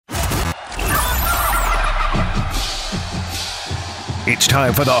It's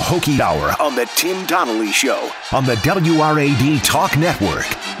time for the Hokie Hour on the Tim Donnelly Show on the WRAD Talk Network.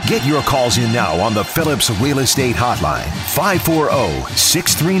 Get your calls in now on the Phillips Real Estate Hotline,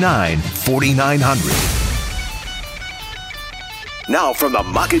 540-639-4900. Now from the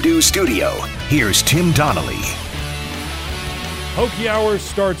Mockadoo Studio, here's Tim Donnelly. Hokie Hour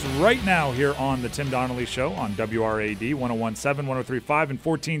starts right now here on the Tim Donnelly Show on WRAD 101.7, 103.5, and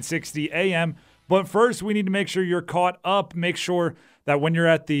 1460 AM. But first, we need to make sure you're caught up. Make sure that when you're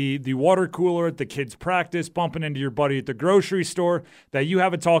at the water cooler, at the kids' practice, bumping into your buddy at the grocery store, that you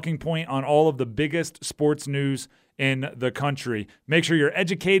have a talking point on all of the biggest sports news in the country. Make sure you're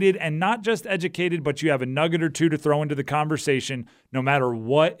educated, and not just educated, but you have a nugget or two to throw into the conversation no matter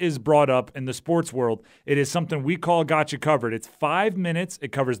what is brought up in the sports world. It is something we call Got You Covered. It's 5 minutes.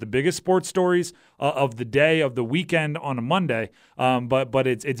 It covers the biggest sports stories of the day, of the weekend on a Monday, but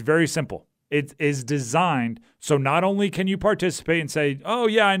it's very simple. It is designed so not only can you participate and say, oh,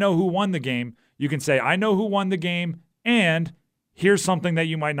 yeah, I know who won the game. You can say, I know who won the game, and here's something that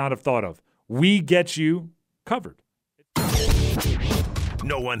you might not have thought of. We get you covered.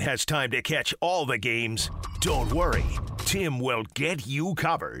 No one has time to catch all the games. Don't worry. Tim will get you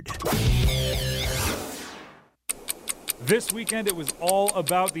covered. This weekend, it was all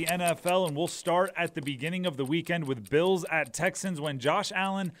about the NFL, and we'll start at the beginning of the weekend with Bills at Texans when Josh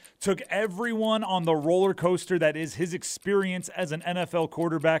Allen took everyone on the roller coaster that is his experience as an NFL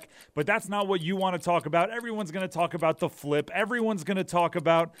quarterback. But that's not what you want to talk about. Everyone's going to talk about the flip. Everyone's going to talk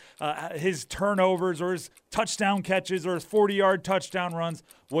about his turnovers or his touchdown catches or his 40-yard touchdown runs.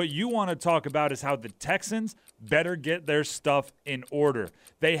 What you want to talk about is how the Texans better get their stuff in order.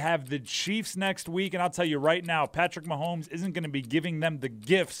 They have the Chiefs next week, and I'll tell you right now, Patrick Mahomes isn't going to be giving them the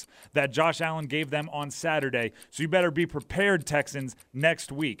gifts that Josh Allen gave them on Saturday, so you better be prepared, Texans,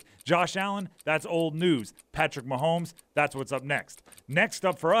 next week. Josh Allen, that's old news. Patrick Mahomes, that's what's up next. Next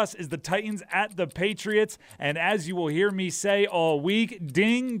up for us is the Titans at the Patriots, and as you will hear me say all week,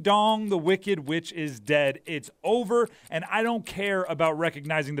 ding dong, the Wicked Witch is dead. It's over, and I don't care about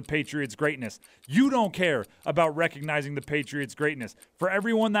recognizing the Patriots' greatness. You don't care about recognizing the Patriots' greatness. For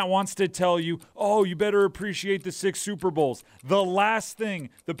everyone that wants to tell you, oh, you better appreciate the 6 Super Bowls, the last thing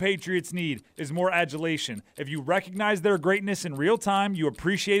the Patriots need is more adulation. If you recognize their greatness in real time, you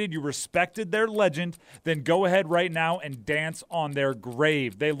appreciated, you respected their legend, then go ahead right now and dance on their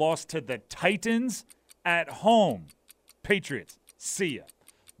grave. They lost to the Titans at home. Patriots, see ya.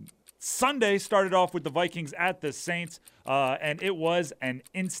 Sunday started off with the Vikings at the Saints, and it was an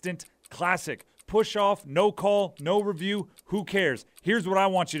instant classic. Push off, no call, no review, who cares? Here's what I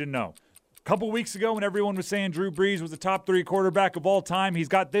want you to know. A couple weeks ago when everyone was saying Drew Brees was the top 3 quarterback of all time, he's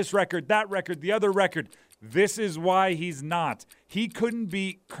got this record, that record, the other record. This is why he's not. He couldn't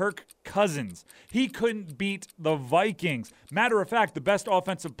beat Kirk Cousins. He couldn't beat the Vikings. Matter of fact, the best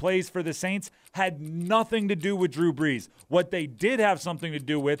offensive plays for the Saints had nothing to do with Drew Brees. What they did have something to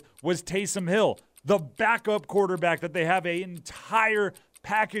do with was Taysom Hill, the backup quarterback that they have an entire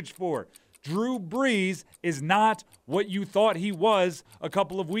package for. Drew Brees is not what you thought he was a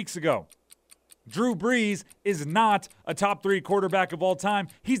couple of weeks ago. Drew Brees is not a top 3 quarterback of all time.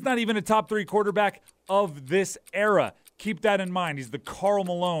 He's not even a top 3 quarterback of this era. Keep that in mind. He's the Karl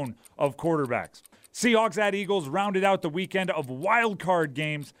Malone of quarterbacks. Seahawks at Eagles rounded out the weekend of wild card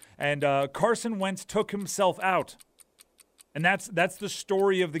games, and Carson Wentz took himself out. And that's the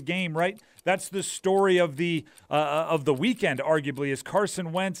story of the game, right? That's the story of the weekend, arguably, is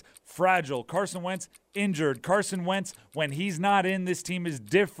Carson Wentz fragile. Carson Wentz injured. Carson Wentz, when he's not in, this team is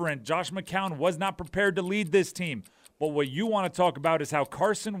different. Josh McCown was not prepared to lead this team. But what you want to talk about is how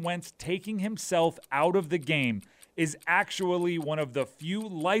Carson Wentz taking himself out of the game is actually one of the few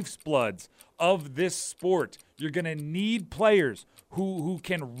lifebloods of this sport. You're going to need players who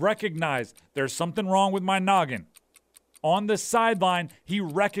can recognize there's something wrong with my noggin. On the sideline, he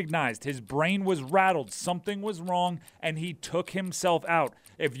recognized his brain was rattled, something was wrong, and he took himself out.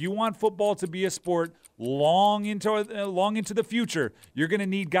 If you want football to be a sport long into the future, you're going to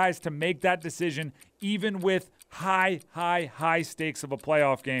need guys to make that decision, even with high stakes of a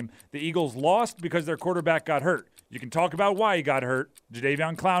playoff game. The Eagles lost because their quarterback got hurt. You can talk about why he got hurt,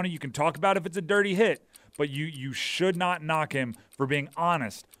 Jadeveon Clowney. You can talk about if it's a dirty hit, but you should not knock him for being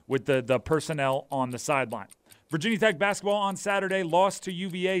honest with the personnel on the sideline. Virginia Tech basketball on Saturday lost to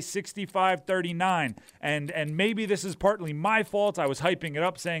UVA 65-39, and maybe this is partly my fault. I was hyping it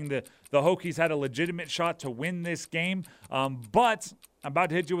up, saying the Hokies had a legitimate shot to win this game, but I'm about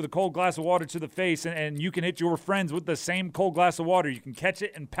to hit you with a cold glass of water to the face, and you can hit your friends with the same cold glass of water. You can catch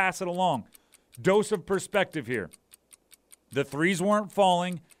it and pass it along. Dose of perspective here. The threes weren't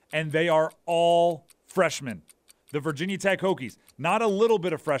falling, and they are all freshmen. The Virginia Tech Hokies, not a little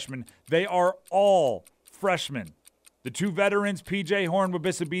bit of freshmen. They are all freshmen. The two veterans, P.J.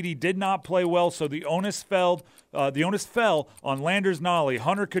 Horn-Wabisabidi, did not play well, so the onus fell on Landers Nolly,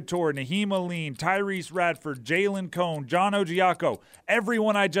 Hunter Couture, Naheem Aline, Tyrese Radford, Jalen Cone, John Ogiaco,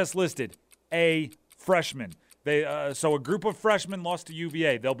 everyone I just listed, a freshman. So a group of freshmen lost to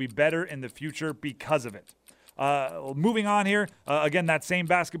UVA. They'll be better in the future because of it. Moving on here, again, that same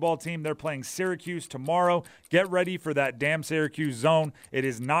basketball team, they're playing Syracuse tomorrow. Get ready for that damn Syracuse zone. It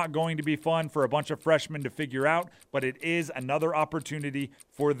is not going to be fun for a bunch of freshmen to figure out, but it is another opportunity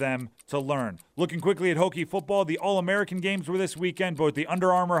for them to learn. Looking quickly at Hokie football, the All-American games were this weekend, both the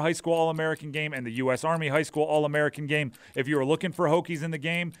Under Armour High School All-American game and the U.S. Army High School All-American game. If you were looking for Hokies in the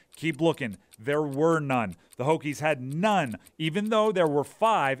game, keep looking. There were none. The Hokies had none. Even though there were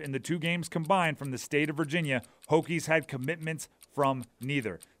 5 in the 2 games combined from the state of Virginia, Hokies had commitments from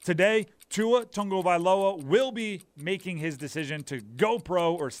neither. Today, Tua Tagovailoa will be making his decision to go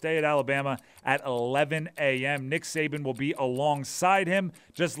pro or stay at Alabama at 11 a.m. Nick Saban will be alongside him.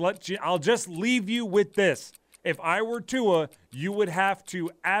 I'll just leave you with this. If I were Tua, you would have to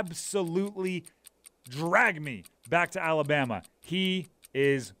absolutely drag me back to Alabama. He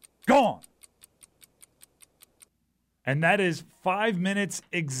is gone. And that is 5 minutes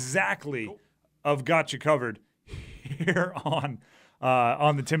exactly of Got You Covered here on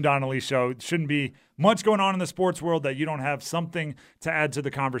the Tim Donnelly Show. It shouldn't be much going on in the sports world that you don't have something to add to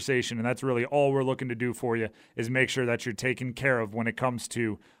the conversation, and that's really all we're looking to do for you is make sure that you're taken care of when it comes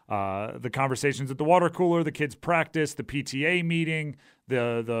to the conversations at the water cooler, the kids' practice, the PTA meeting,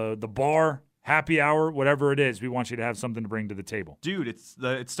 the bar, happy hour, whatever it is. We want you to have something to bring to the table. Dude, it's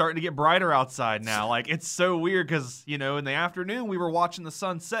starting to get brighter outside now. Like, it's so weird because, in the afternoon we were watching the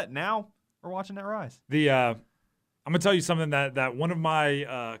sun set. Now we're watching that rise. I'm going to tell you something that one of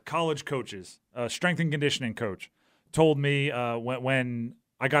my college coaches, strength and conditioning coach, told me when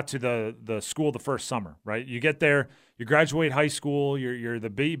I got to the school the first summer, right? You get there, you graduate high school, you're the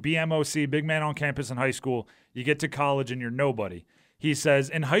BMOC, big man on campus in high school. You get to college and you're nobody. He says,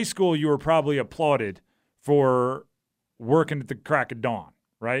 in high school, you were probably applauded for working at the crack of dawn,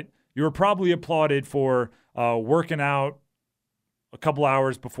 right? You were probably applauded for working out a couple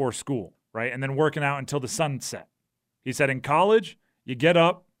hours before school, right? And then working out until the sun set. He said, in college, you get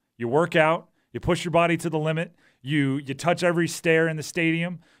up, you work out, you push your body to the limit, you touch every stair in the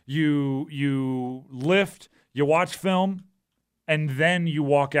stadium, you lift, you watch film, and then you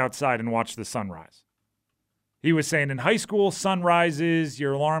walk outside and watch the sunrise. He was saying in high school, sun rises,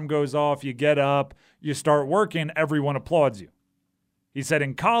 your alarm goes off, you get up, you start working, everyone applauds you. He said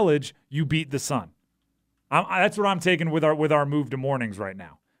in college, you beat the sun. That's what I'm taking with our move to mornings right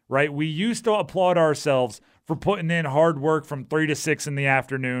now, right? We used to applaud ourselves for putting in hard work from 3 to 6 in the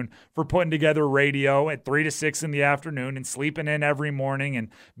afternoon, for putting together radio at 3 to 6 in the afternoon and sleeping in every morning and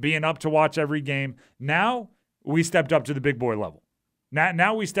being up to watch every game. Now we stepped up to the big boy level.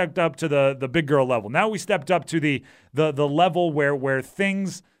 Now we stepped up to the big girl level. Now we stepped up to the level where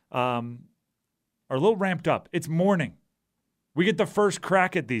things are a little ramped up. It's morning. We get the first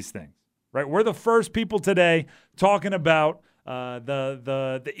crack at these things, right? We're the first people today talking about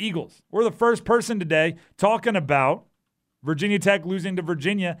the Eagles. We're the first person today talking about Virginia Tech losing to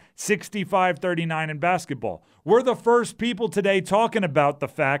Virginia 65-39 in basketball. We're the first people today talking about the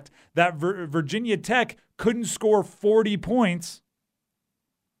fact that Virginia Tech couldn't score 40 points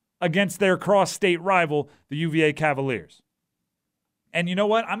against their cross-state rival, the UVA Cavaliers. And you know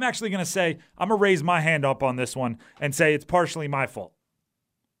what? I'm actually going to raise my hand up on this one and say it's partially my fault.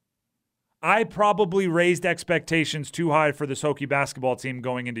 I probably raised expectations too high for this Hokie basketball team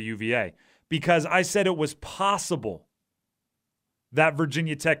going into UVA because I said it was possible that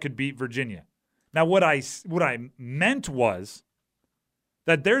Virginia Tech could beat Virginia. Now, what I meant was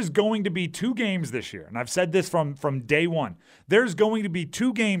that there's going to be 2 games this year, and I've said this from day one. There's going to be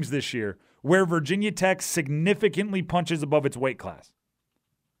 2 games this year where Virginia Tech significantly punches above its weight class,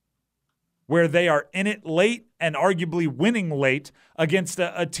 where they are in it late and arguably winning late against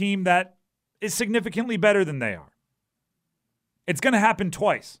a team that is significantly better than they are. It's going to happen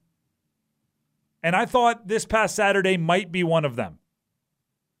twice. And I thought this past Saturday might be one of them.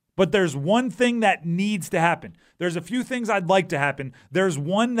 But there's one thing that needs to happen. There's a few things I'd like to happen. There's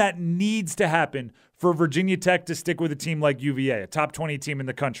one that needs to happen for Virginia Tech to stick with a team like UVA, a top 20 team in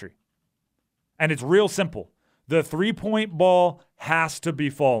the country. And it's real simple. The 3-point ball has to be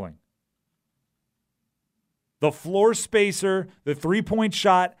falling. The floor spacer, the 3-point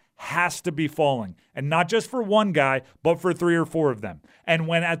shot has to be falling. And not just for one guy, but for 3 or 4 of them. And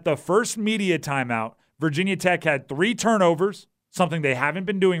when at the first media timeout, Virginia Tech had 3 turnovers, something they haven't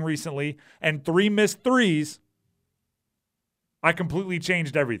been doing recently, and 3 missed threes, I completely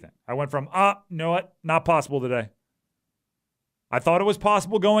changed everything. I went from, you know what? Not possible today. I thought it was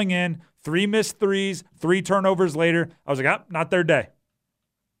possible going in. 3 missed threes, 3 turnovers later. I was like, not their day.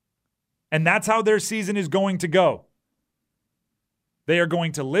 And that's how their season is going to go. They are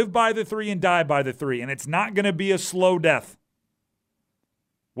going to live by the 3 and die by the 3, and it's not going to be a slow death.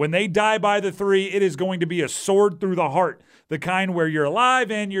 When they die by the 3, it is going to be a sword through the heart, the kind where you're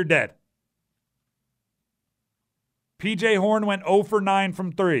alive and you're dead. P.J. Horn went 0 for 9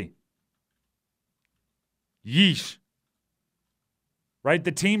 from 3. Yeesh. Right?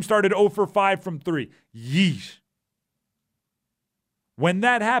 The team started 0 for 5 from 3. Yeesh. When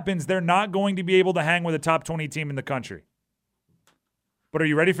that happens, they're not going to be able to hang with a top 20 team in the country. But are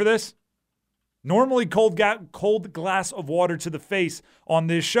you ready for this? Normally, cold glass of water to the face on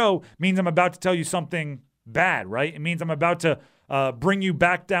this show means I'm about to tell you something bad, right? It means I'm about to bring you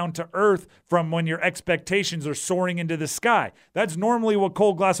back down to earth from when your expectations are soaring into the sky. That's normally what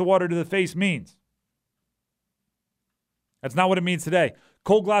cold glass of water to the face means. That's not what it means today.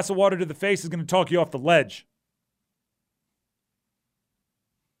 Cold glass of water to the face is going to talk you off the ledge.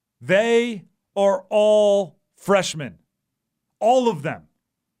 They are all freshmen. All of them.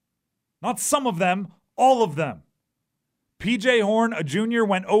 Not some of them, all of them. P.J. Horn, a junior,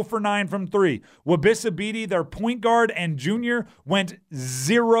 went 0 for 9 from 3. Wabissa Bede, their point guard and junior, went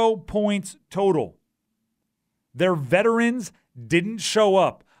 0 points total. Their veterans didn't show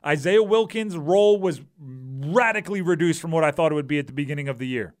up. Isaiah Wilkins' role was radically reduced from what I thought it would be at the beginning of the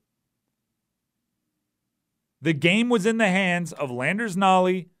year. The game was in the hands of Landers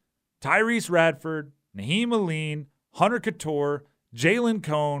Nolley, Tyrese Radford, Naheem Aline, Hunter Couture, Jalen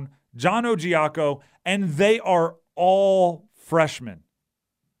Cone, John Ogiaco, and they are all freshmen.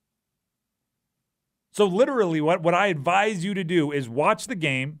 So literally what I advise you to do is watch the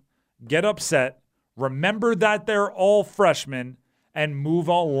game, get upset, remember that they're all freshmen, and move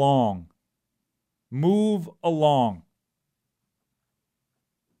along. Move along.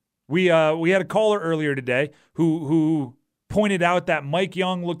 We had a caller earlier today who pointed out that Mike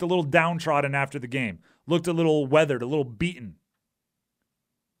Young looked a little downtrodden after the game, looked a little weathered, a little beaten.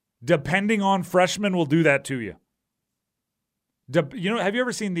 Depending on freshmen will do that to you. Have you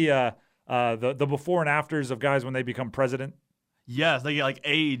ever seen the before and afters of guys when they become president? Yes, they get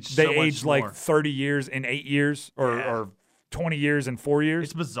age. They so age much more. like 30 years in 8 years or 20 years in 4 years.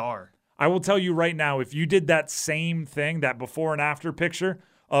 It's bizarre. I will tell you right now, if you did that same thing, that before and after picture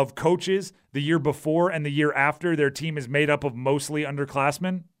of coaches the year before and the year after their team is made up of mostly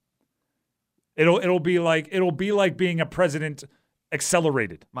underclassmen, it'll be like being a president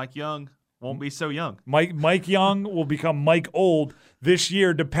accelerated. Mike Young won't be so young. Mike Young will become Mike Old this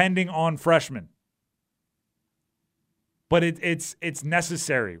year, depending on freshmen. But it's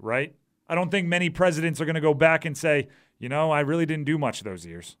necessary, right? I don't think many presidents are going to go back and say, I really didn't do much those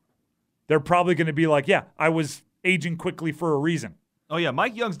years. They're probably going to be like, yeah, I was aging quickly for a reason. Oh, yeah,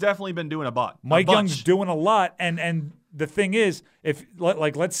 Mike Young's definitely been doing a bunch. Mike Young's doing a lot, and the thing is, if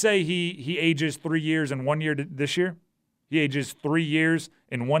let's say he ages 3 years in 1 year this year, he ages 3 years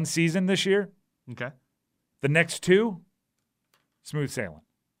in one season this year. Okay. The next 2, smooth sailing,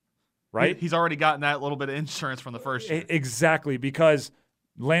 right? He's already gotten that little bit of insurance from the first year. Exactly, because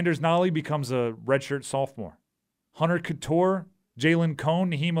Landers Nolley becomes a redshirt sophomore. Hunter Couture, Jalen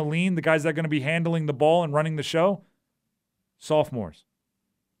Cone, Naheem Aline, the guys that are going to be handling the ball and running the show, sophomores.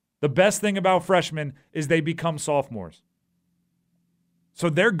 The best thing about freshmen is they become sophomores. So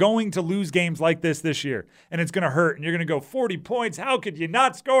they're going to lose games like this year, and it's going to hurt, and you're going to go 40 points. How could you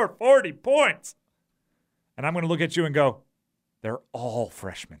not score 40 points? And I'm going to look at you and go, they're all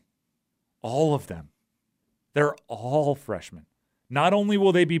freshmen. All of them. They're all freshmen. Not only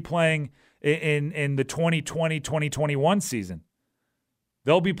will they be playing in the 2020-2021 season,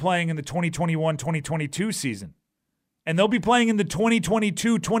 they'll be playing in the 2021-2022 season, and they'll be playing in the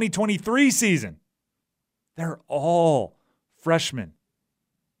 2022-2023 season. They're all freshmen.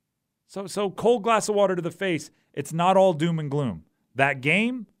 So cold glass of water to the face, it's not all doom and gloom. That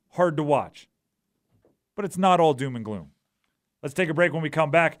game, hard to watch. But it's not all doom and gloom. Let's take a break. When we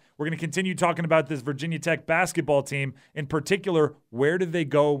come back, we're going to continue talking about this Virginia Tech basketball team. In particular, where do they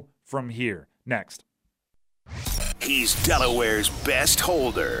go from here? Next. He's Delaware's best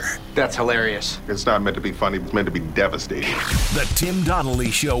holder. That's hilarious. It's not meant to be funny, it's meant to be devastating. The Tim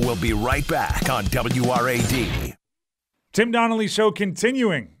Donnelly Show will be right back on WRAD. Tim Donnelly Show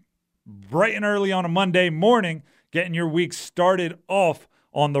continuing bright and early on a Monday morning, getting your week started off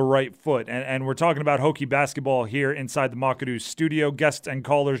on the right foot. And we're talking about Hokie basketball here inside the Mockadoo studio. Guests and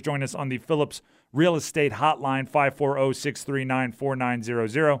callers join us on the Phillips Real Estate Hotline,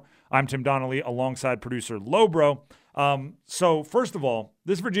 540-639-4900. I'm Tim Donnelly alongside producer Lobro. So first of all,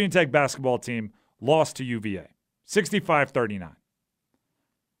 this Virginia Tech basketball team lost to UVA, 65-39.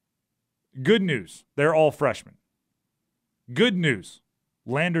 Good news, they're all freshmen. Good news,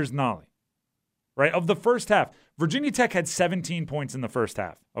 Landers Nolly. Right? Of the first half, Virginia Tech had 17 points in the first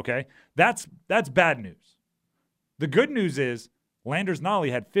half, okay? That's bad news. The good news is Landers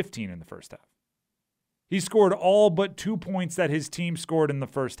Nolly had 15 in the first half. He scored all but 2 points that his team scored in the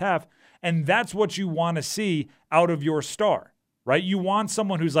first half, and that's what you want to see out of your star, right? You want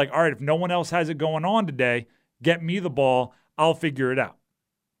someone who's like, all right, if no one else has it going on today, get me the ball, I'll figure it out.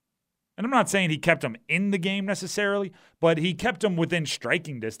 And I'm not saying he kept them in the game necessarily, but he kept them within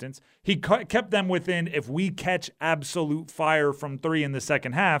striking distance. He kept them within, if we catch absolute fire from three in the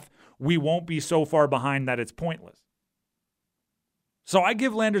second half, we won't be so far behind that it's pointless. So I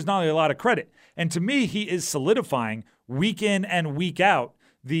give Landers Nolly a lot of credit. And to me, he is solidifying week in and week out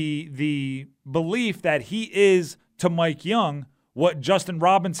the belief that he is to Mike Young what Justin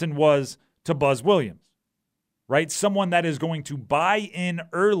Robinson was to Buzz Williams, right? Someone that is going to buy in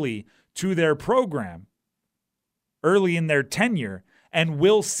early to their program, early in their tenure, and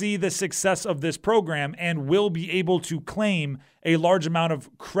will see the success of this program and will be able to claim a large amount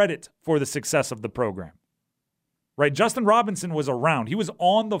of credit for the success of the program. Right? Justin Robinson was around. He was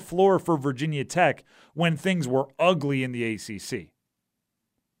on the floor for Virginia Tech when things were ugly in the ACC.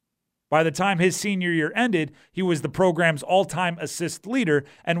 By the time his senior year ended, he was the program's all-time assist leader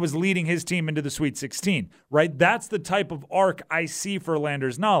and was leading his team into the Sweet 16, right? That's the type of arc I see for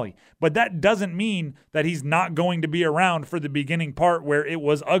Landers Nolly. But that doesn't mean that he's not going to be around for the beginning part where it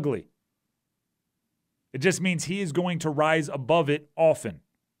was ugly. It just means he is going to rise above it often.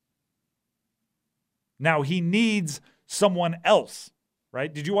 Now, he needs someone else,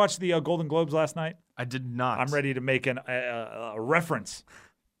 right? Did you watch the Golden Globes last night? I did not. I'm ready to make a reference.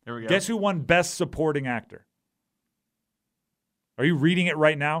 There we go. Guess who won Best Supporting Actor? Are you reading it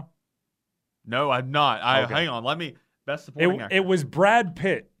right now? No, I'm not. Okay. Hang on. Let me. Best Supporting Actor. It was Brad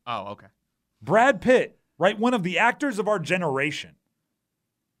Pitt. Oh, okay. Brad Pitt, right? One of the actors of our generation.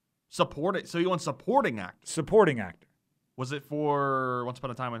 Supporting. So you want supporting actor? Supporting actor. Was it for Once Upon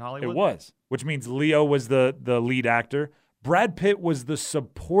a Time in Hollywood? It was, which means Leo was the lead actor. Brad Pitt was the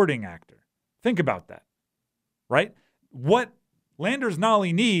supporting actor. Think about that, right? What Landers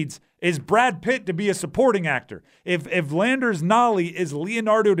Nolly needs is Brad Pitt to be a supporting actor. If Landers Nolly is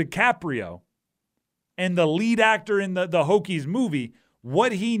Leonardo DiCaprio and the lead actor in the Hokies movie,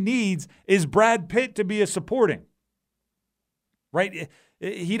 what he needs is Brad Pitt to be a supporting. Right?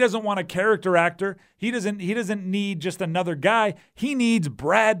 He doesn't want a character actor. He doesn't need just another guy. He needs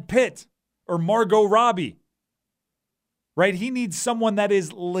Brad Pitt or Margot Robbie. Right? He needs someone that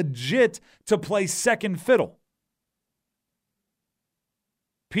is legit to play second fiddle.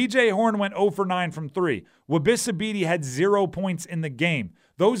 P.J. Horn went 0 for 9 from 3. Wabissa had 0 points in the game.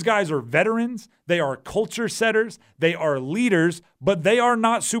 Those guys are veterans. They are culture setters. They are leaders, but they are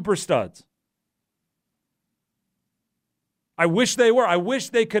not super studs. I wish they were. I wish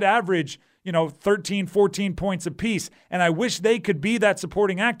they could average, 13, 14 points apiece, and I wish they could be that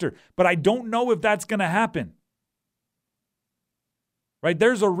supporting actor, but I don't know if that's going to happen. Right?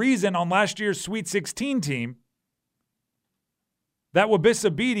 There's a reason on last year's Sweet 16 team that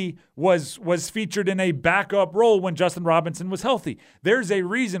Wabissa was featured in a backup role when Justin Robinson was healthy. There's a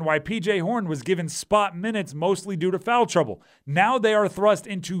reason why P.J. Horn was given spot minutes mostly due to foul trouble. Now they are thrust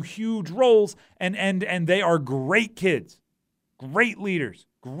into huge roles, and they are great kids, great leaders,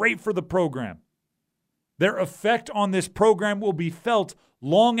 great for the program. Their effect on this program will be felt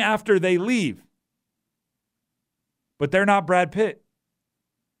long after they leave. But they're not Brad Pitt.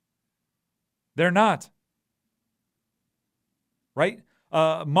 They're not. Right?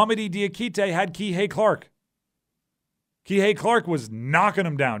 Mamadi Diakite had Kihei Clark. Kihei Clark was knocking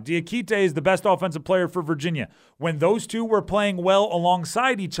him down. Diakite is the best offensive player for Virginia. When those two were playing well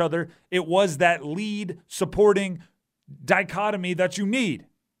alongside each other, it was that lead supporting dichotomy that you need.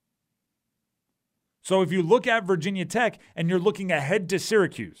 So if you look at Virginia Tech and you're looking ahead to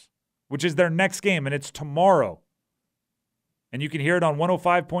Syracuse, which is their next game, and it's tomorrow, and you can hear it on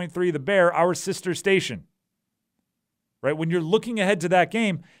 105.3 The Bear, our sister station. Right? When you're looking ahead to that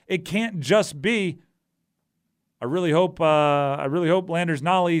game, it can't just be, I really hope Landers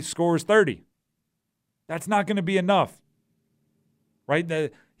Nolly scores 30. That's not going to be enough.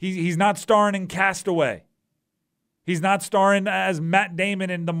 Right? He's not starring in Castaway. He's not starring as Matt Damon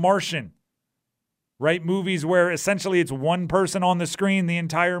in The Martian. Right? Movies where essentially it's one person on the screen the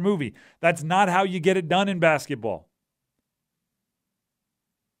entire movie. That's not how you get it done in basketball.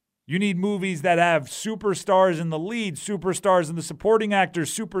 You need movies that have superstars in the lead, superstars in the supporting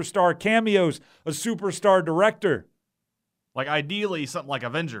actors, superstar cameos, a superstar director. Like ideally something like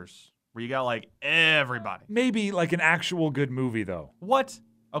Avengers, where you got like everybody. Maybe like an actual good movie, though. What?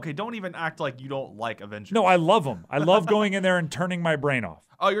 Okay, don't even act like you don't like Avengers. No, I love them. I love going in there and turning my brain off.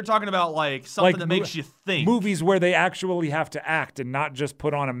 Oh, you're talking about like something that makes you think. Movies where they actually have to act and not just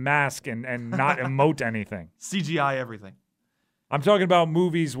put on a mask and not emote anything. CGI everything. I'm talking about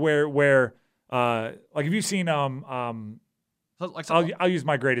movies where like have you seen I'll use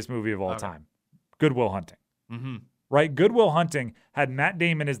my greatest movie of all time, Good Will Hunting. Mm-hmm. Right? Good Will Hunting had Matt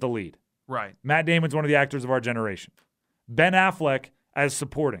Damon as the lead. Right. Matt Damon's one of the actors of our generation. Ben Affleck as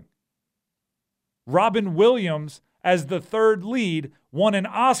supporting. Robin Williams as the third lead won an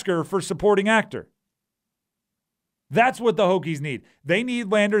Oscar for supporting actor. That's what the Hokies need. They need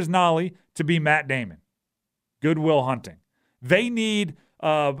Landers Nolly to be Matt Damon. Good Will Hunting. They need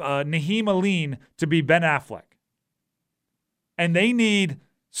Naheem Aline to be Ben Affleck. And they need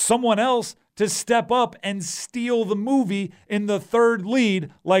someone else to step up and steal the movie in the third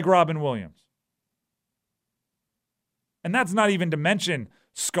lead like Robin Williams. And that's not even to mention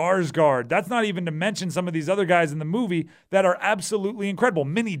Skarsgård. That's not even to mention some of these other guys in the movie that are absolutely incredible.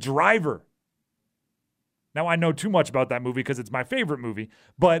 Minnie Driver. Now, I know too much about that movie because it's my favorite movie,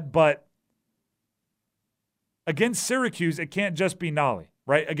 but against Syracuse, it can't just be Nolly,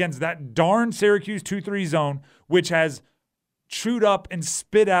 right? Against that darn Syracuse 2-3 zone, which has chewed up and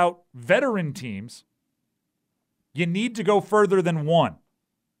spit out veteran teams, you need to go further than one.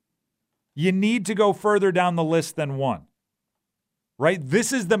 You need to go further down the list than one, right?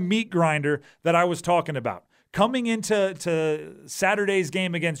 This is the meat grinder that I was talking about. Coming into Saturday's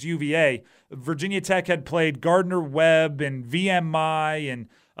game against UVA, Virginia Tech had played Gardner-Webb and VMI and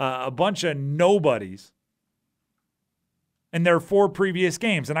a bunch of nobodies in their 4 previous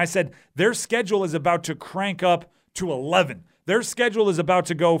games. And I said, their schedule is about to crank up to 11. Their schedule is about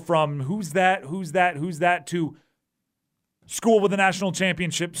to go from who's that to school with a national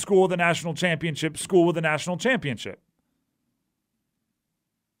championship, school with a national championship, school with a national championship.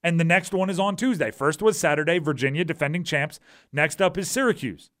 And the next one is on Tuesday. First was Saturday, Virginia, defending champs. Next up is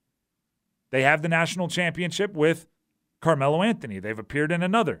Syracuse. They have the national championship with Carmelo Anthony. They've appeared in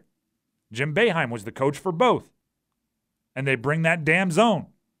another. Jim Boeheim was the coach for both. And they bring that damn zone.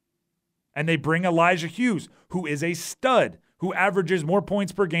 And they bring Elijah Hughes, who is a stud, who averages more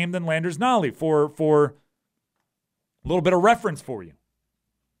points per game than Landers Nolly for a little bit of reference for you.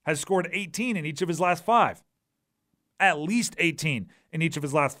 Has scored 18 in each of his last 5. At least 18 in each of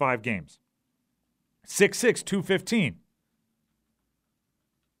his last 5 games. 6'6", 215.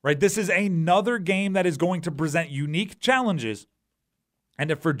 Right? This is another game that is going to present unique challenges.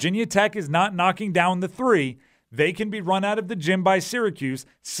 And if Virginia Tech is not knocking down the 3, they can be run out of the gym by Syracuse,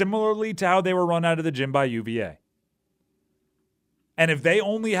 similarly to how they were run out of the gym by UVA. And if they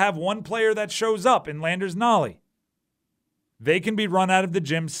only have one player that shows up in Landers Nolly, they can be run out of the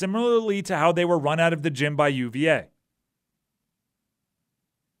gym similarly to how they were run out of the gym by UVA.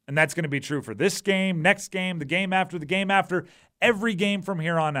 And that's going to be true for this game, next game, the game after, every game from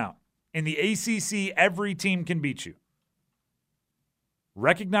here on out. In the ACC, every team can beat you.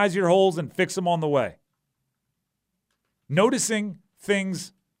 Recognize your holes and fix them on the way. Noticing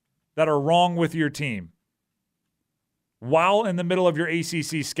things that are wrong with your team while in the middle of your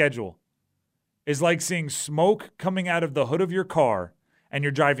ACC schedule is like seeing smoke coming out of the hood of your car and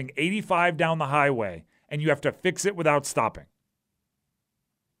you're driving 85 down the highway and you have to fix it without stopping.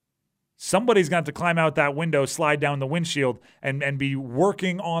 Somebody's going to have to climb out that window, slide down the windshield, and be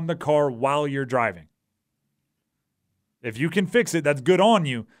working on the car while you're driving. If you can fix it, that's good on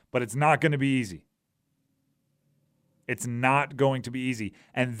you, but it's not going to be easy. It's not going to be easy.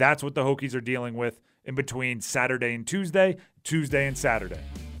 And that's what the Hokies are dealing with in between Saturday and Tuesday, Tuesday and Saturday.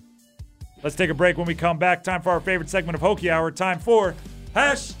 Let's take a break. When we come back, time for our favorite segment of Hokie Hour. Time for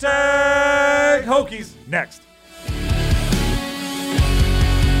Hashtag Hokies. Next.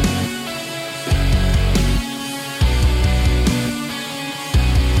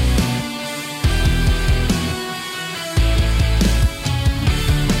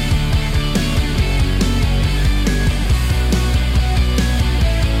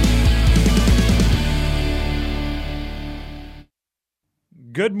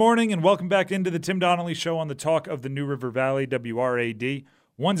 Good morning and welcome back into the Tim Donnelly Show on the talk of the New River Valley, WRAD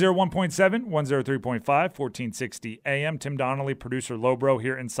 101.7, 103.5, 1460 AM. Tim Donnelly, producer Lobro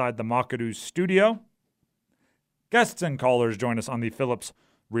here inside the Makadoos studio. Guests and callers join us on the Phillips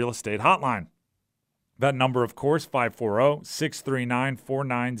Real Estate Hotline. That number, of course,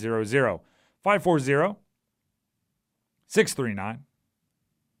 540-639-4900. 540-639-4900.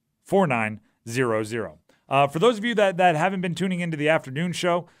 4900. For those of you that haven't been tuning into the afternoon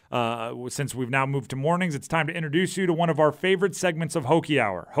show, since we've now moved to mornings, it's time to introduce you to one of our favorite segments of Hokie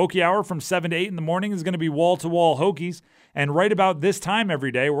Hour. Hokie Hour from 7 to 8 in the morning is going to be wall-to-wall Hokies. And right about this time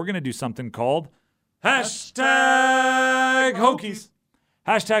every day, we're going to do something called Hashtag Hokies.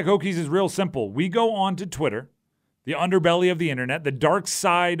 Hashtag Hokies is real simple. We go on to Twitter, the underbelly of the internet, the dark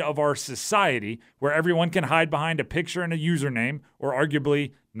side of our society, where everyone can hide behind a picture and a username, or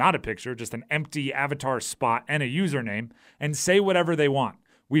arguably not a picture, just an empty avatar spot and a username, and say whatever they want.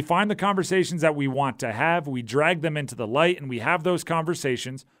 We find the conversations that we want to have, we drag them into the light, and we have those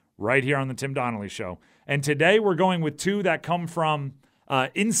conversations right here on the Tim Donnelly Show. And today we're going with two that come from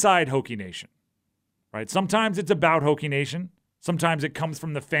inside Hokie Nation. Right? Sometimes it's about Hokie Nation. Sometimes it comes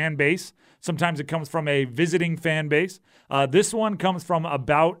from the fan base. Sometimes it comes from a visiting fan base. This one comes from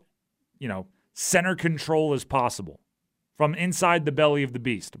about, center control as possible. From inside the belly of the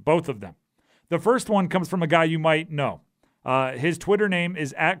beast. Both of them. The first one comes from a guy you might know. His Twitter name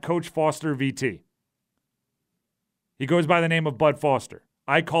is @CoachFosterVT. He goes by the name of Bud Foster.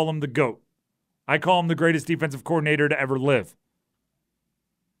 I call him the GOAT. I call him the greatest defensive coordinator to ever live.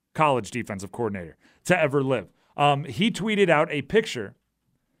 College defensive coordinator to ever live. He tweeted out a picture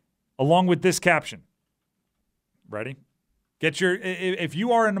along with this caption. Ready? If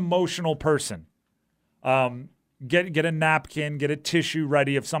you are an emotional person, get a napkin, get a tissue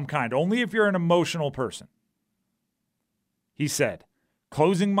ready of some kind. Only if you're an emotional person. He said,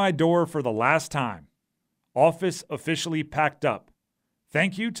 "Closing my door for the last time. Office officially packed up.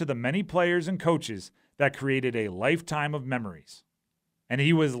 Thank you to the many players and coaches that created a lifetime of memories." And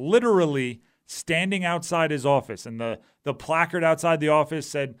he was literally standing outside his office, and the placard outside the office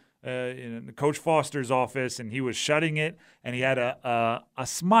said in Coach Foster's office, and he was shutting it, and he had a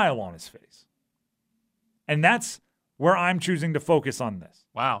smile on his face. And that's where I'm choosing to focus on this.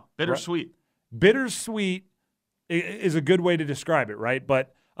 Wow, bittersweet. Right? Bittersweet is a good way to describe it, right?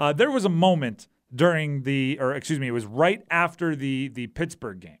 But there was a moment it was right after the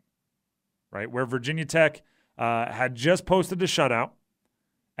Pittsburgh game, right, where Virginia Tech had just posted a shutout.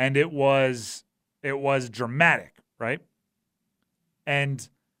 And it was dramatic, right? And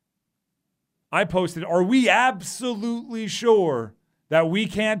I posted, "Are we absolutely sure that we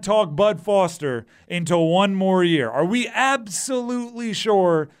can't talk Bud Foster into one more year? Are we absolutely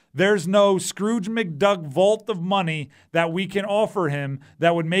sure there's no Scrooge McDuck vault of money that we can offer him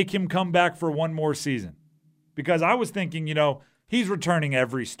that would make him come back for one more season?" Because I was thinking, he's returning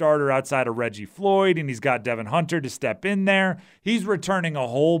every starter outside of Reggie Floyd, and he's got Devin Hunter to step in there. He's returning a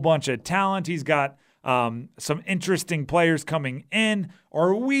whole bunch of talent. He's got some interesting players coming in.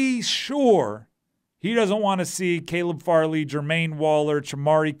 Are we sure he doesn't want to see Caleb Farley, Jermaine Waller,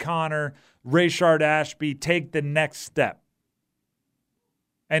 Chamari Connor, Rayshard Ashby take the next step?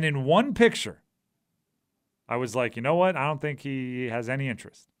 And in one picture, I was like, you know what? I don't think he has any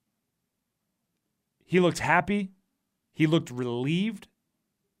interest. He looked happy. He looked relieved,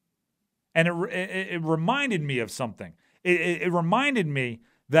 and it reminded me of something. It reminded me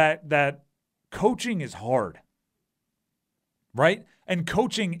that coaching is hard, right? And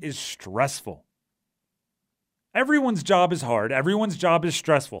coaching is stressful. Everyone's job is hard. Everyone's job is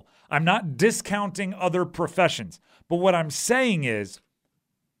stressful. I'm not discounting other professions, but what I'm saying is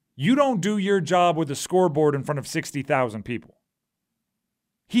you don't do your job with a scoreboard in front of 60,000 people.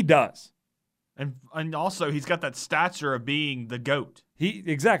 He does. And also, he's got that stature of being the GOAT.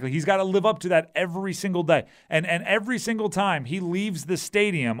 Exactly. He's got to live up to that every single day. And every single time he leaves the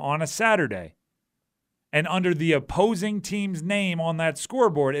stadium on a Saturday, and under the opposing team's name on that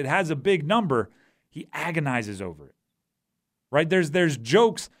scoreboard, it has a big number, he agonizes over it. Right? There's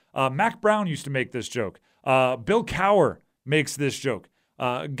jokes. Mac Brown used to make this joke. Bill Cowher makes this joke.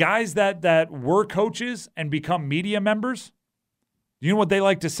 Guys that were coaches and become media members, you know what they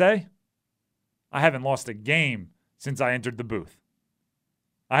like to say? "I haven't lost a game since I entered the booth.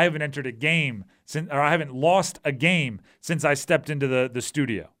 I haven't lost a game since I stepped into the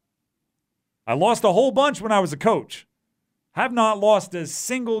studio. I lost a whole bunch when I was a coach. Have not lost a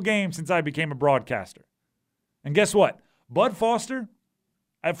single game since I became a broadcaster." And guess what? Bud Foster,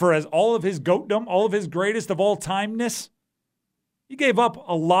 for all of his goatdom, all of his greatest of all timeness, he gave up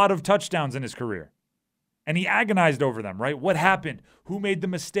a lot of touchdowns in his career. And he agonized over them, right? What happened? Who made the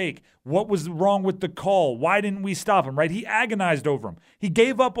mistake? What was wrong with the call? Why didn't we stop him, right? He agonized over them. He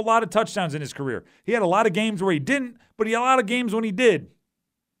gave up a lot of touchdowns in his career. He had a lot of games where he didn't, but he had a lot of games when he did.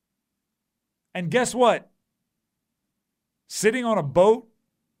 And guess what? Sitting on a boat,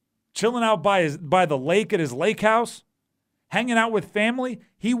 chilling out by the lake at his lake house, hanging out with family,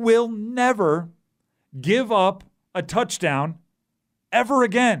 he will never give up a touchdown ever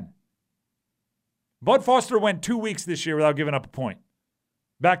again. Bud Foster went 2 weeks this year without giving up a point.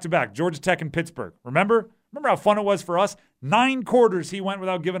 Back-to-back, Georgia Tech and Pittsburgh. Remember how fun it was for us? 9 quarters he went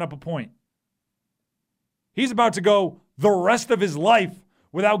without giving up a point. He's about to go the rest of his life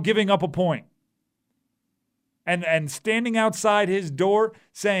without giving up a point. And standing outside his door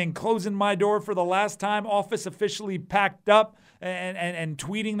saying, closing my door for the last time, office officially packed up, and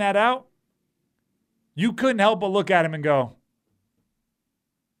tweeting that out, you couldn't help but look at him and go,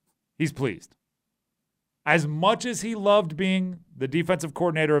 he's pleased. As much as he loved being the defensive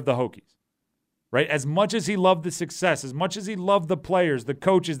coordinator of the Hokies, right? As much as he loved the success, as much as he loved the players, the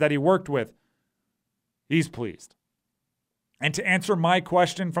coaches that he worked with, he's pleased. And to answer my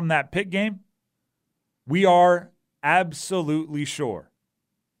question from that Pitt game, we are absolutely sure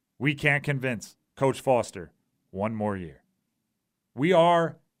we can't convince Coach Foster one more year. We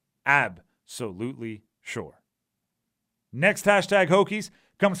are absolutely sure. Next hashtag Hokies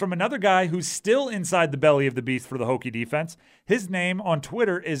comes from another guy who's still inside the belly of the beast for the Hokie defense. His name on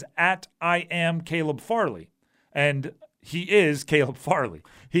Twitter is @IamCalebFarley. And he is Caleb Farley.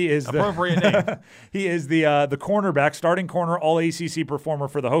 He is appropriate name. He is the cornerback, starting corner, all ACC performer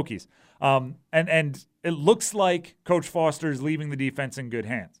for the Hokies. And it looks like Coach Foster is leaving the defense in good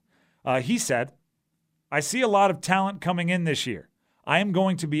hands. He said, I see a lot of talent coming in this year. I am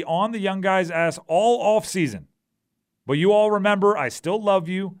going to be on the young guys' ass all off season. But you all remember, I still love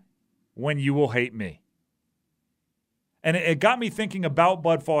you when you will hate me. And it got me thinking about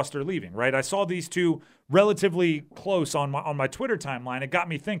Bud Foster leaving, right? I saw these two relatively close on my Twitter timeline. It got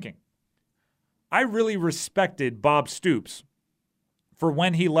me thinking. I really respected Bob Stoops for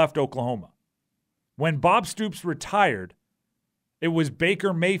when he left Oklahoma. When Bob Stoops retired, it was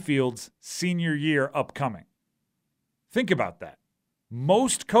Baker Mayfield's senior year upcoming. Think about that.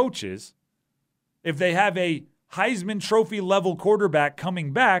 Most coaches, if they have a Heisman Trophy level quarterback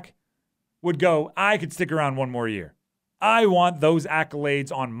coming back, would go, I could stick around one more year. I want those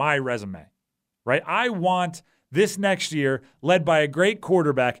accolades on my resume, right? I want this next year, led by a great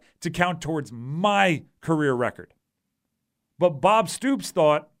quarterback, to count towards my career record. But Bob Stoops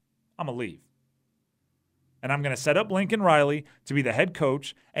thought, I'm going to leave. And I'm going to set up Lincoln Riley to be the head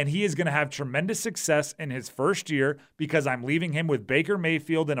coach, and he is going to have tremendous success in his first year because I'm leaving him with Baker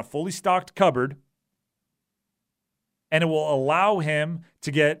Mayfield in a fully stocked cupboard. And it will allow him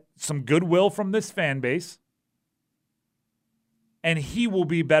to get some goodwill from this fan base. And he will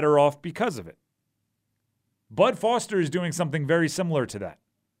be better off because of it. Bud Foster is doing something very similar to that.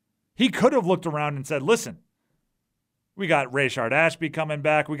 He could have looked around and said, listen, we got Rayshard Ashby coming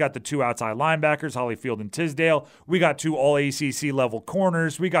back. We got the 2 outside linebackers, Holyfield and Tisdale. We got 2 all-ACC level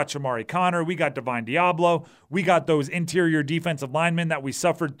corners. We got Shamari Connor. We got Divine Diablo. We got those interior defensive linemen that we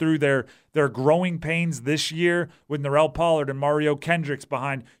suffered through their growing pains this year with Norrell Pollard and Mario Kendricks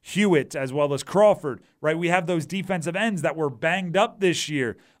behind Hewitt as well as Crawford, right? We have those defensive ends that were banged up this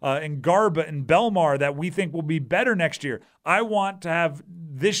year in Garba and Belmar that we think will be better next year. I want to have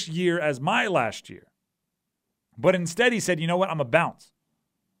this year as my last year. But instead he said, you know what, I'm a bounce.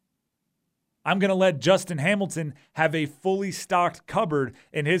 I'm going to let Justin Hamilton have a fully stocked cupboard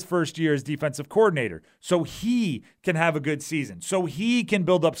in his first year as defensive coordinator so he can have a good season, so he can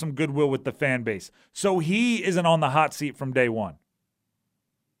build up some goodwill with the fan base, so he isn't on the hot seat from day one.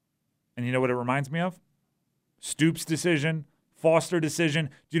 And you know what it reminds me of? Stoops' decision, Foster decision.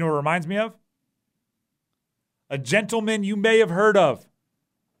 Do you know what it reminds me of? A gentleman you may have heard of.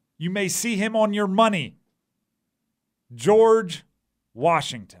 You may see him on your money. George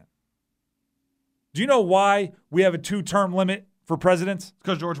Washington. Do you know why we have a 2-term limit for presidents?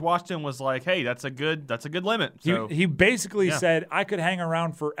 Because George Washington was like, hey, that's a good limit. So He basically said, I could hang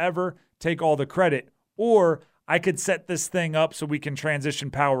around forever, take all the credit, or I could set this thing up so we can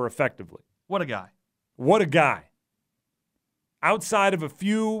transition power effectively. What a guy. What a guy. Outside of a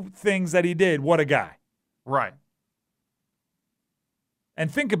few things that he did, what a guy. Right. And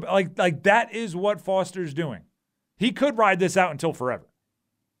think about like that is what Foster's doing. He could ride this out until forever.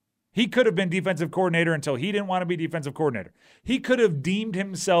 He could have been defensive coordinator until he didn't want to be defensive coordinator. He could have deemed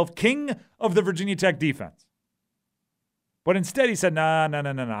himself king of the Virginia Tech defense. But instead he said, no. I'm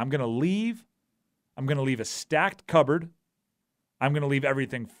going to leave. I'm going to leave a stacked cupboard. I'm going to leave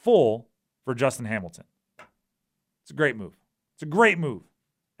everything full for Justin Hamilton. It's a great move. It's a great move.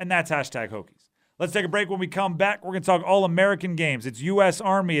 And that's hashtag Hokies. Let's take a break. When we come back, we're going to talk All-American games. It's U.S.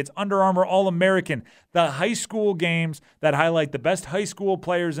 Army. It's Under Armour All-American. The high school games that highlight the best high school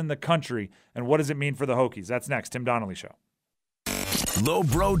players in the country. And what does it mean for the Hokies? That's next. Tim Donnelly Show.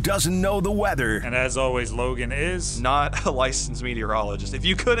 Lowbro doesn't know the weather. And as always, Logan is not a licensed meteorologist, if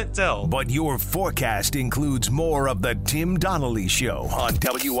you couldn't tell. But your forecast includes more of the Tim Donnelly Show on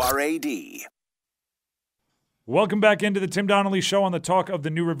WRAD. Welcome back into the Tim Donnelly Show on the talk of the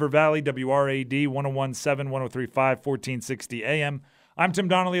New River Valley, WRAD 101.7, 103.5, 1460 AM. I'm Tim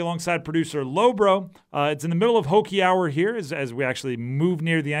Donnelly alongside producer Lowbro. It's in the middle of Hokie Hour here as we actually move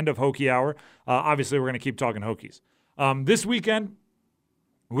near the end of Hokie Hour. Obviously, we're going to keep talking Hokies. This weekend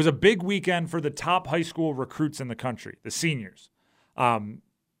was a big weekend for the top high school recruits in the country, the seniors.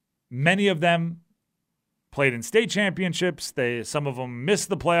 Many of them played in state championships. Some of them missed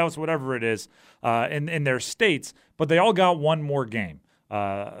the playoffs, whatever it is, in their states. But they all got one more game,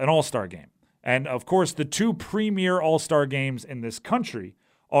 an all-star game. And, of course, the two premier all-star games in this country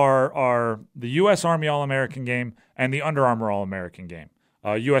are the U.S. Army All-American game and the Under Armour All-American game.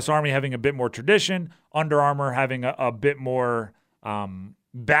 U.S. Army having a bit more tradition, Under Armour having a bit more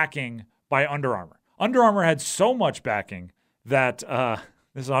backing by Under Armour. Under Armour had so much backing that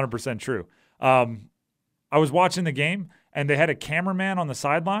this is 100% true. I was watching the game, and they had a cameraman on the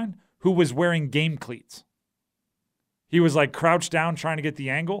sideline who was wearing game cleats. He was like crouched down trying to get the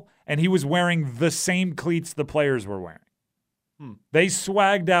angle, and he was wearing the same cleats the players were wearing. They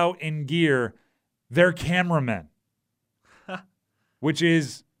swagged out in gear their cameramen, which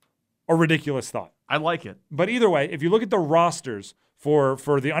is a ridiculous thought. I like it. But either way, if you look at the rosters for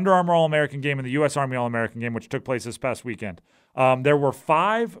the Under Armour All-American game and the U.S. Army All-American game, which took place this past weekend, there were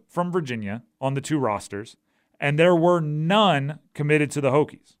 5 from Virginia on the two rosters, and there were none committed to the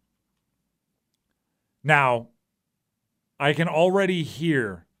Hokies. Now, I can already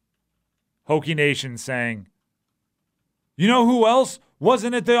hear Hokie Nation saying, you know who else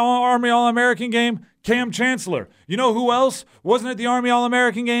wasn't at the Army All-American game? Cam Chancellor. You know who else wasn't at the Army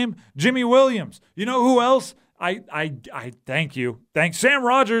All-American game? Jimmy Williams. You know who else? I thank you. Thanks. Sam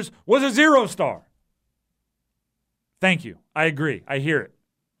Rogers was a 0-star. Thank you. I agree. I hear it.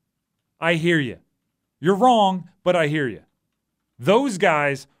 I hear you. You're wrong, but I hear you. Those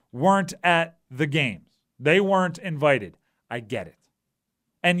guys weren't at the games. They weren't invited. I get it.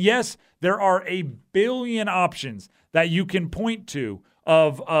 And yes, there are a billion options that you can point to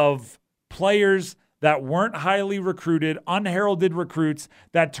of players that weren't highly recruited, unheralded recruits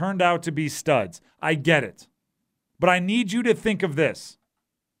that turned out to be studs. I get it. But I need you to think of this.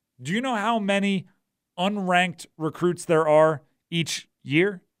 Do you know how many unranked recruits there are each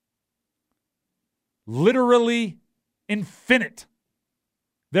year? Literally infinite.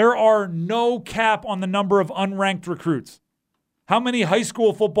 There are no cap on the number of unranked recruits. How many high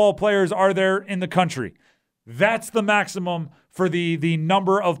school football players are there in the country? That's the maximum for the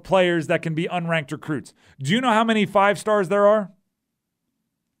number of players that can be unranked recruits. Do you know how many 5-stars there are?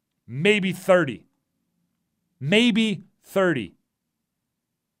 Maybe 30. Maybe 30.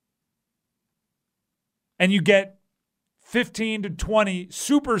 And you get 15 to 20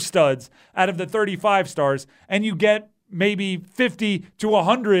 super studs out of the 35 stars, and you get maybe 50 to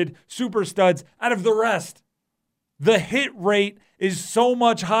 100 super studs out of the rest. The hit rate is so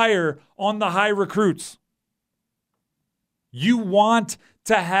much higher on the high recruits. You want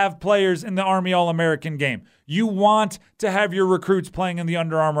to have players in the Army All-American game. You want to have your recruits playing in the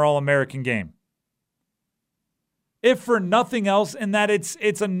Under Armour All-American game. If for nothing else, in that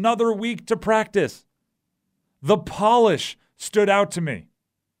it's another week to practice. The polish stood out to me.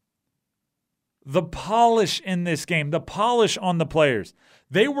 The polish in this game, the polish on the players.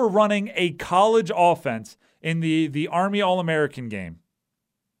 They were running a college offense in the Army All-American game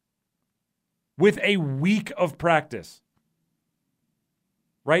with a week of practice.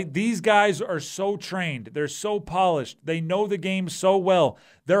 Right? These guys are so trained. They're so polished. They know the game so well.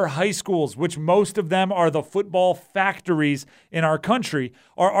 Their high schools, which most of them are the football factories in our country,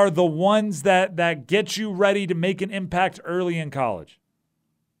 are the ones that get you ready to make an impact early in college.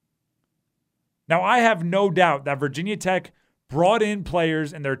 Now, I have no doubt that Virginia Tech brought in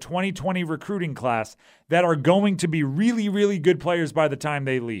players in their 2020 recruiting class that are going to be really, really good players by the time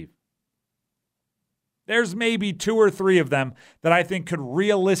they leave. There's maybe 2 or 3 of them that I think could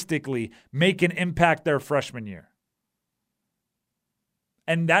realistically make an impact their freshman year.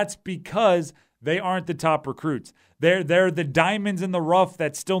 And that's because they aren't the top recruits. They're the diamonds in the rough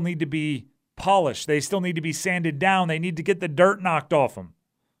that still need to be polished. They still need to be sanded down. They need to get the dirt knocked off them.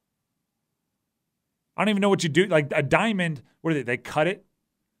 I don't even know what you do. Like a diamond, what are they cut it?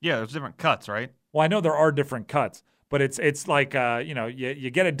 Yeah, there's different cuts, right? Well, I know there are different cuts. But it's like, you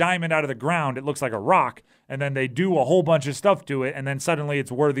get a diamond out of the ground, it looks like a rock, and then they do a whole bunch of stuff to it, and then suddenly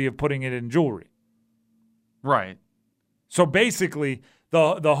it's worthy of putting it in jewelry. Right. So basically,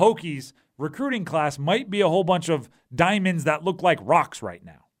 the Hokies recruiting class might be a whole bunch of diamonds that look like rocks right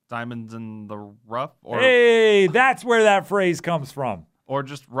now. Diamonds in the rough? Or, hey, that's where that phrase comes from. Or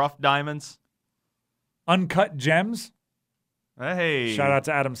just rough diamonds? Uncut gems. Hey. Shout out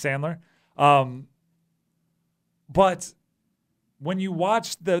to Adam Sandler. But when you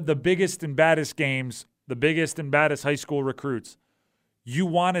watch the biggest and baddest games, the biggest and baddest high school recruits, you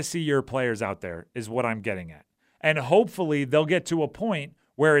want to see your players out there is what I'm getting at. And hopefully they'll get to a point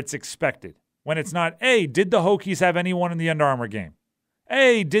where it's expected. When it's not, hey, did the Hokies have anyone in the Under Armour game?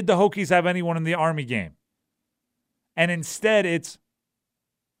 Hey, did the Hokies have anyone in the Army game? And instead it's,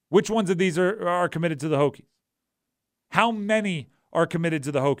 which ones of these are committed to the Hokies? How many are committed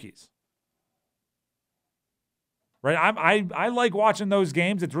to the Hokies? Right? I like watching those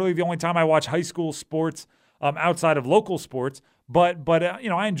games. It's really the only time I watch high school sports outside of local sports. But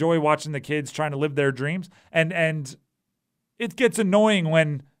I enjoy watching the kids trying to live their dreams. And it gets annoying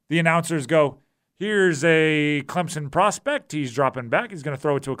when the announcers go, here's a Clemson prospect. He's dropping back. He's going to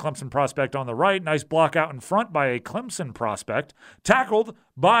throw it to a Clemson prospect on the right. Nice block out in front by a Clemson prospect. Tackled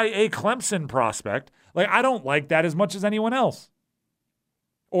by a Clemson prospect. Like, I don't like that as much as anyone else.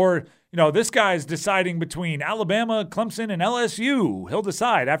 Or, this guy's deciding between Alabama, Clemson, and LSU. He'll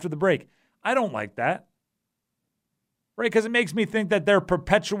decide after the break. I don't like that. Right? Because it makes me think that their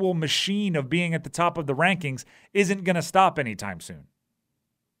perpetual machine of being at the top of the rankings isn't going to stop anytime soon.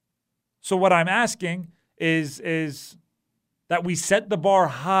 So what I'm asking is that we set the bar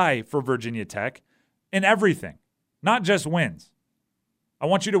high for Virginia Tech in everything, not just wins. I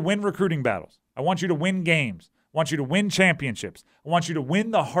want you to win recruiting battles. I want you to win games. I want you to win championships. I want you to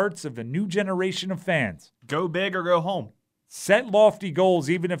win the hearts of a new generation of fans. Go big or go home. Set lofty goals.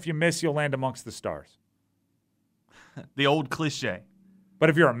 Even if you miss, you'll land amongst the stars. The old cliche. But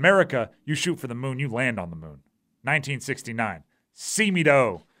if you're America, you shoot for the moon, you land on the moon. 1969. See me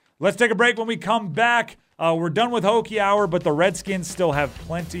do. Let's take a break. When we come back, we're done with Hokie Hour, but the Redskins still have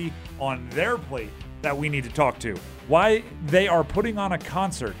plenty on their plate that we need to talk to. Why they are putting on a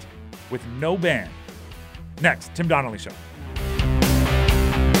concert with no band. Next, Tim Donnelly Show.